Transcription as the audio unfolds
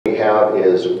about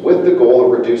is, with the goal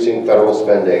of reducing federal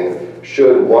spending,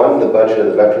 should one, the budget of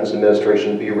the Veterans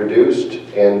Administration be reduced,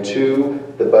 and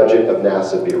two, the budget of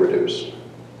NASA be reduced?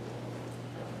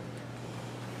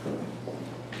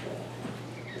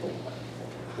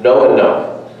 No and no.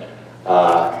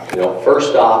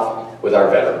 First off, with our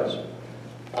veterans.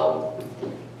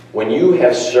 When you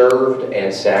have served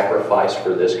and sacrificed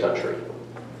for this country,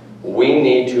 we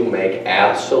need to make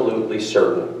absolutely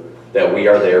certain that we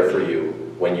are there for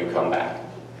you when you come back.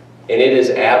 And it is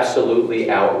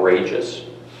absolutely outrageous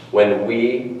when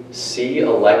we see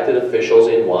elected officials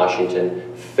in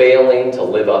Washington failing to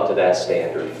live up to that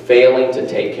standard, failing to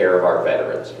take care of our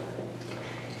veterans.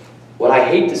 What I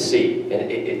hate to see,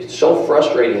 and it's so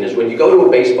frustrating, is when you go to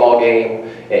a baseball game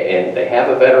and they have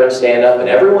a veteran stand up and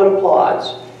everyone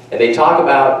applauds, and they talk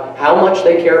about how much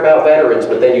they care about veterans,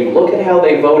 but then you look at how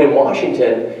they vote in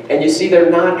Washington and you see they're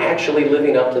not actually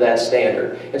living up to that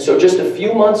standard. And so just a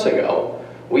few months ago,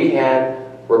 we had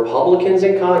Republicans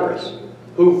in Congress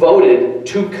who voted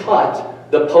to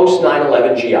cut the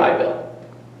post-9/11 GI Bill.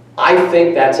 I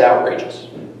think that's outrageous.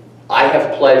 I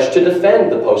have pledged to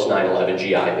defend the post-9/11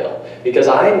 GI Bill because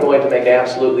I am going to make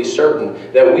absolutely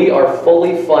certain that we are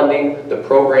fully funding the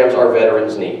programs our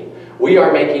veterans need. We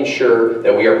are making sure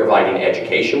that we are providing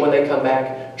education when they come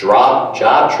back,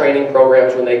 job training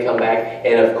programs when they come back,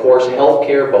 and of course health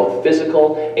care, both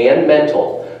physical and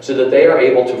mental, so that they are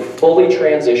able to fully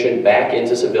transition back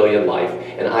into civilian life.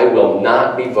 And I will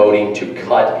not be voting to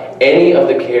cut any of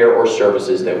the care or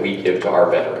services that we give to our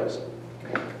veterans.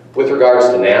 With regards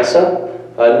to NASA,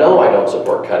 no, I don't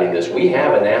support cutting this. We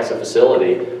have a NASA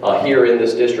facility here in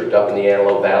this district up in the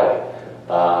Antelope Valley.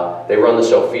 They run the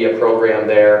SOFIA program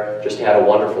there. Just had a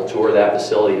wonderful tour of that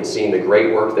facility and seen the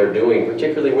great work they're doing,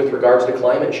 particularly with regards to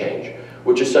climate change,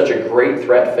 which is such a great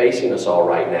threat facing us all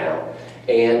right now.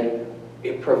 And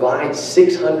it provides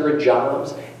 600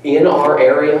 jobs in our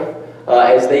area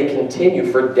as they continue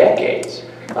for decades.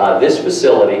 This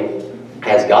facility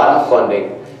has gotten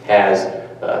funding, has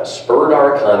spurred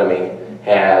our economy,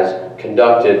 has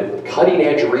conducted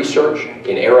cutting-edge research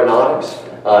in aeronautics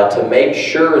to make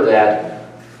sure that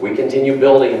we continue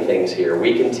building things here.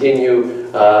 We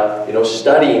continue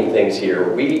studying things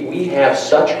here. We have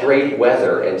such great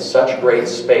weather and such great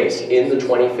space in the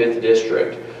 25th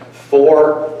District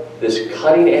for this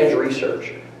cutting-edge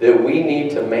research that we need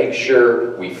to make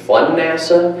sure we fund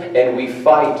NASA and we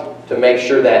fight to make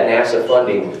sure that NASA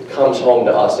funding comes home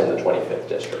to us in the 25th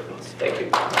District. Thank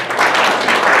you.